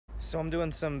So I'm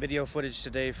doing some video footage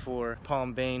today for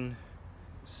Palm Vein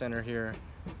Center here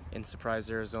in Surprise,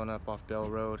 Arizona, up off Bell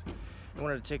Road. I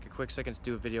wanted to take a quick second to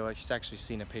do a video. I just actually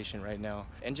seen a patient right now,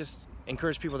 and just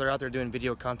encourage people that are out there doing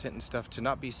video content and stuff to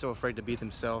not be so afraid to be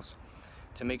themselves,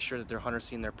 to make sure that they're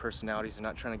harnessing their personalities and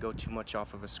not trying to go too much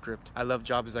off of a script. I love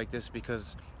jobs like this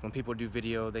because when people do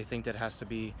video, they think that it has to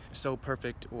be so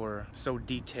perfect or so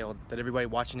detailed that everybody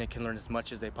watching it can learn as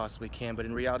much as they possibly can. But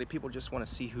in reality, people just want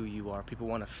to see who you are. People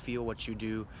want to feel what you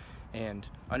do and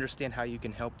understand how you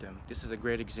can help them. This is a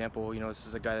great example. You know, this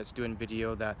is a guy that's doing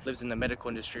video that lives in the medical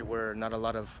industry where not a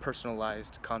lot of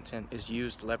personalized content is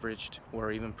used, leveraged,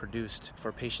 or even produced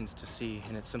for patients to see.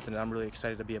 And it's something that I'm really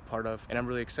excited to be a part of. And I'm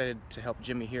really excited to help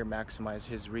Jimmy here maximize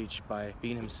his reach by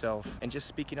being himself and just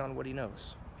speaking on what he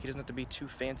knows. He doesn't have to be too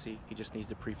fancy, he just needs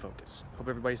to pre-focus. Hope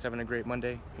everybody's having a great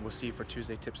Monday, and we'll see you for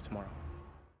Tuesday Tips tomorrow.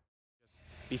 Just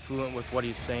be fluent with what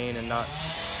he's saying and not